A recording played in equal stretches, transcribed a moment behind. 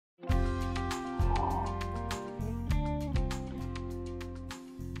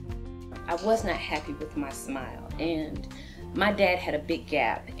I was not happy with my smile, and my dad had a big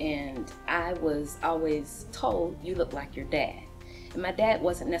gap, and I was always told, you look like your dad. And my dad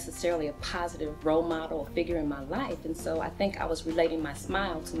wasn't necessarily a positive role model or figure in my life, and so I think I was relating my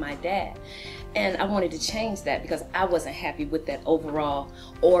smile to my dad. And I wanted to change that because I wasn't happy with that overall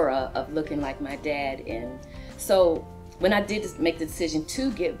aura of looking like my dad. And so when I did make the decision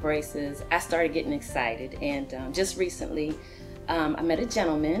to get braces, I started getting excited. And just recently, I met a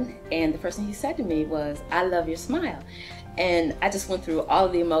gentleman, and the first thing he said to me was, "I love your smile." And I just went through all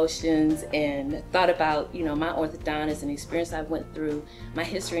of the emotions and thought about, you know, my orthodontist and the experience I went through, my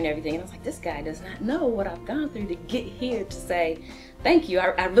history and everything. And I was like, this guy does not know what I've gone through to get here to say, thank you.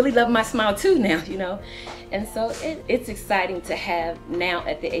 I really love my smile too now, you know. And so it's exciting to have now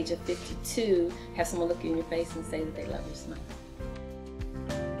at the age of 52, have someone look you in your face and say that they love your smile.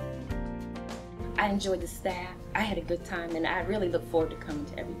 I enjoyed the staff. I had a good time, and I really look forward to coming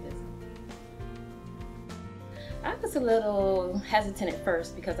to every visit. I was a little hesitant at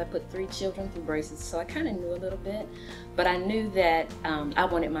first because I put 3 children through braces, so I kind of knew a little bit, but I knew that I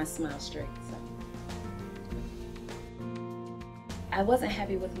wanted my smile straight. So. I wasn't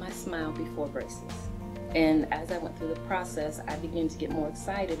happy with my smile before braces, and as I went through the process, I began to get more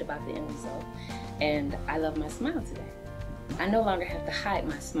excited about the end result, and I love my smile today. I no longer have to hide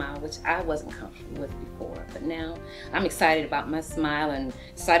my smile, which I wasn't comfortable with before, but now I'm excited about my smile and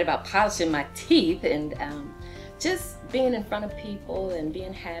excited about polishing my teeth and just being in front of people and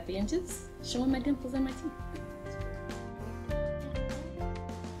being happy and just showing my dimples and my teeth.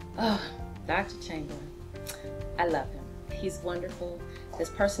 Oh, Dr. Chamberlain, I love him. He's wonderful. His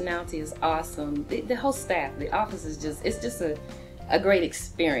personality is awesome. The whole staff, the office is just a great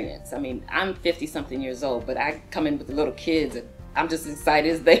experience. I mean, I'm 50-something years old, but I come in with the little kids and I'm just as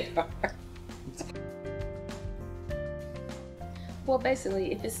excited as they are. Well,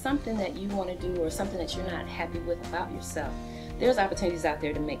 basically, if it's something that you want to do or something that you're not happy with about yourself, there's opportunities out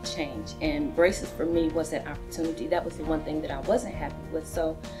there to make change. And braces for me was that opportunity. That was the one thing that I wasn't happy with.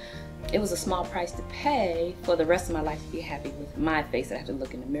 So it was a small price to pay for the rest of my life to be happy with my face that I have to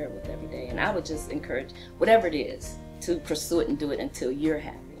look in the mirror with every day. And I would just encourage, whatever it is, to pursue it and do it until you're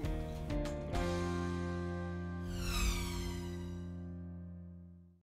happy.